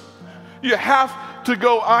Jesus. You have to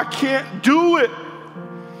go, I can't do it.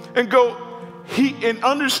 And go, and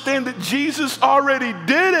understand that Jesus already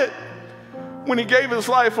did it when he gave his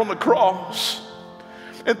life on the cross.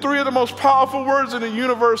 And three of the most powerful words in the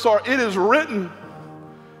universe are, it is written.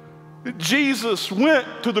 Jesus went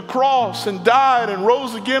to the cross and died and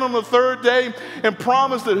rose again on the third day and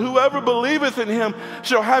promised that whoever believeth in him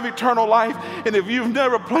shall have eternal life. And if you've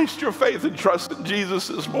never placed your faith and trust in Jesus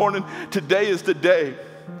this morning, today is the day.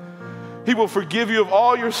 He will forgive you of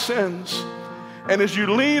all your sins. And as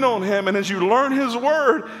you lean on him and as you learn his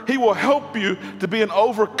word, he will help you to be an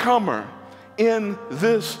overcomer in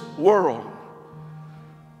this world.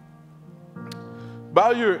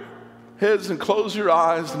 Bow your heads and close your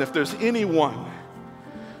eyes, and if there's anyone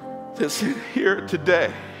that's in here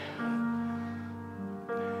today,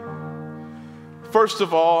 first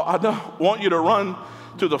of all, I don't want you to run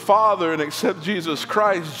to the Father and accept Jesus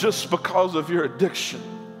Christ just because of your addiction.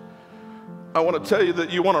 I want to tell you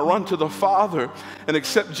that you want to run to the Father and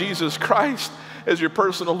accept Jesus Christ as your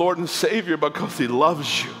personal Lord and Savior because he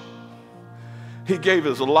loves you. He gave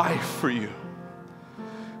his life for you.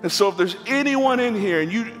 And so if there's anyone in here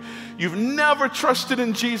and you've never trusted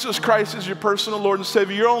in Jesus Christ as your personal Lord and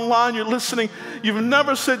Savior, you're online, you're listening, you've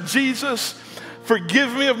never said, Jesus,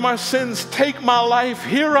 forgive me of my sins, take my life,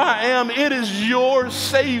 here I am, it is yours,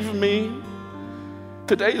 save me.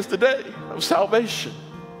 Today is the day of salvation.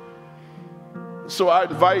 So I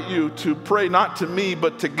invite you to pray not to me,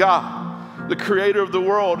 but to God, the creator of the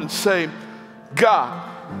world, and say, God,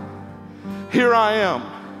 here I am.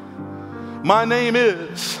 My name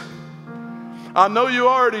is. I know you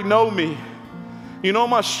already know me. You know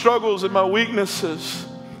my struggles and my weaknesses.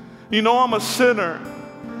 You know I'm a sinner.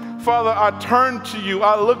 Father, I turn to you.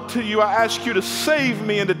 I look to you. I ask you to save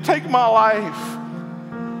me and to take my life.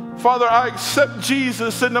 Father, I accept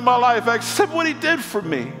Jesus into my life. I accept what he did for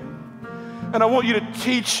me. And I want you to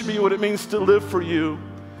teach me what it means to live for you.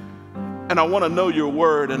 And I want to know your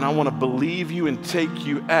word, and I want to believe you and take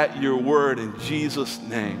you at your word in Jesus'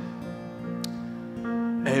 name.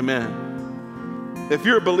 Amen. If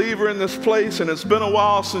you're a believer in this place and it's been a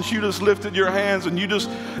while since you just lifted your hands and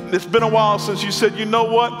it's been a while since you said, you know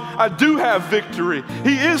what? I do have victory.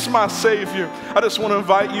 He is my Savior. I just want to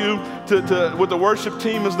invite you to with the worship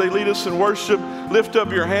team as they lead us in worship, lift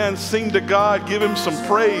up your hands, sing to God, give him some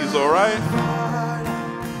praise, all right?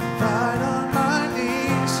 Fight on my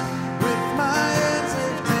knees with my hands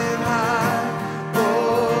lifted high.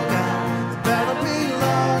 Oh God, the battle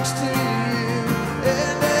belongs to you,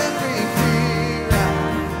 and every fear I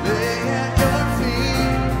lay at your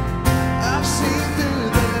feet. I've seen through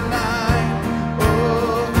the night.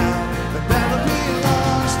 Oh God, the battle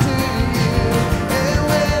belongs to you, and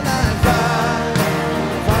when I fight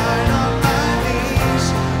on my knees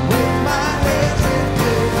with my hands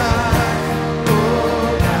lifted high.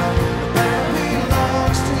 Oh God, the battle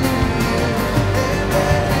belongs to you, and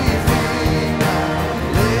everything I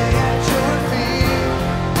lay at your feet.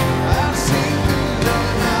 I've seen through the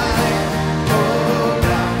night. Oh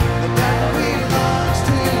God, the battle belongs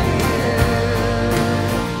to you.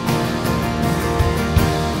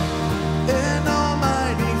 An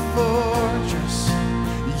almighty fortress,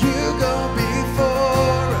 you go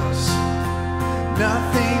before us.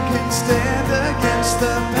 Nothing can stand against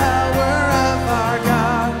the power of our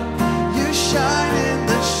God. You shine in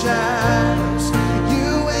the shadows.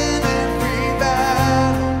 You win every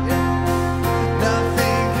battle.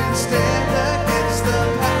 Nothing can stand against the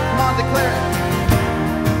power. Come on, declare it.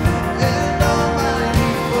 An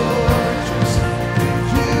almighty fortress,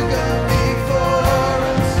 you go before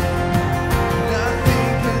us.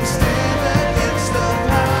 Nothing can stand against the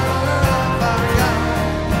power of our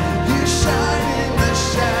God. You shine in the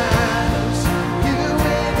shadows. You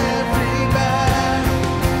win every battle.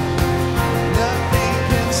 Nothing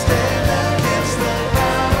can stand against the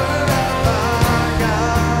power of our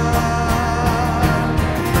God.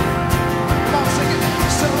 Come on, sing it.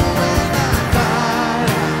 So when I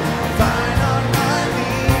fight on my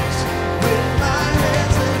knees with my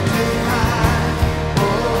hands lifted high.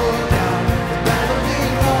 Oh God, the battle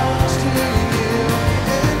belongs to you,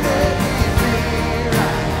 and every fear I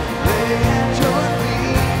lay at your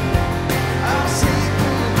feet. I'll see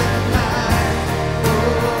through the night.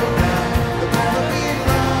 Oh God, the battle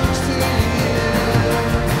belongs to you,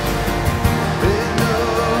 and oh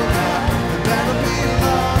God, the battle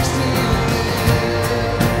belongs to you.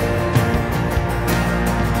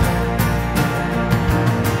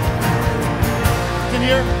 In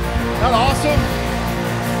here? Not awesome?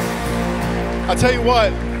 I'll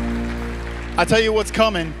tell you what's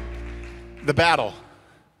coming. The battle.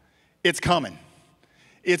 It's coming.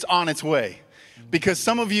 It's on its way. Because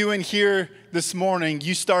some of you in here this morning,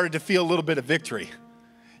 you started to feel a little bit of victory.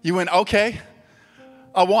 You went, okay,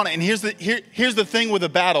 I want it. And here's the thing with a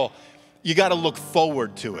battle. You got to look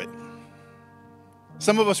forward to it.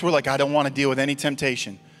 Some of us were like, I don't want to deal with any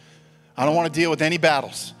temptation. I don't want to deal with any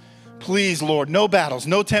battles. Please, Lord, no battles,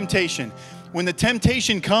 no temptation. When the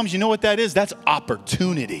temptation comes, you know what that is? That's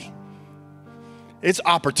opportunity. It's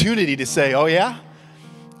opportunity to say, oh yeah?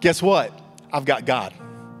 Guess what? I've got God.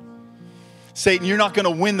 Satan, you're not going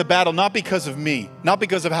to win the battle, not because of me, not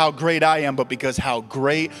because of how great I am, but because how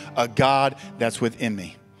great a God that's within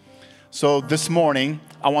me. So this morning,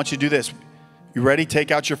 I want you to do this. You ready? Take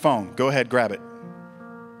out your phone. Go ahead, grab it.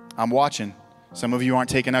 I'm watching. Some of you aren't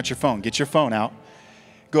taking out your phone. Get your phone out.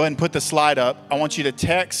 Go ahead and put the slide up. I want you to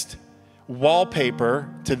text wallpaper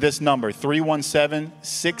to this number,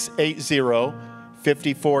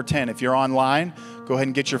 317-680-5410. If you're online, go ahead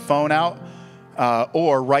and get your phone out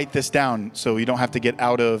or write this down so you don't have to get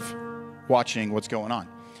out of watching what's going on.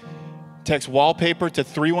 Text wallpaper to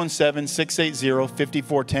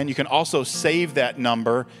 317-680-5410. You can also save that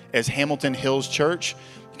number as Hamilton Hills Church.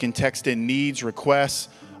 You can text in needs, requests,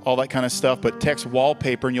 all that kind of stuff, but text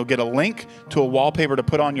wallpaper and you'll get a link to a wallpaper to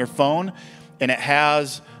put on your phone, and it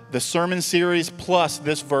has the sermon series plus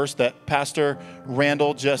this verse that Pastor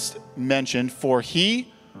Randall just mentioned. For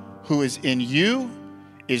he who is in you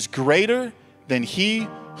is greater than he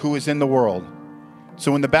who is in the world.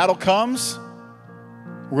 So when the battle comes,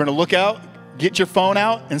 we're going to look out, get your phone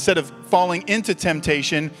out. Instead of falling into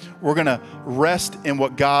temptation, we're going to rest in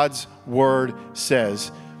what God's word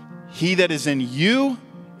says. He that is in you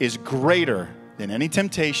is greater than any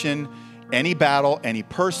temptation, any battle, any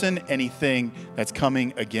person, anything that's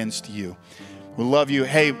coming against you. We love you.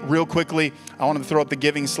 Hey, real quickly, I want to throw up the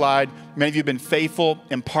giving slide. Many of you have been faithful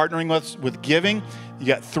in partnering with us with giving. You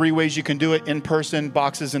got 3 ways you can do it: in person,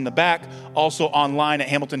 boxes in the back, also online at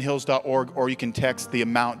hamiltonhills.org, or you can text the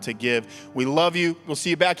amount to give. We love you. We'll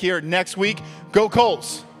see you back here next week. Go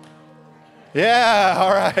Colts. Yeah,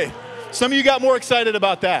 all right. Some of you got more excited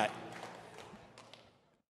about that.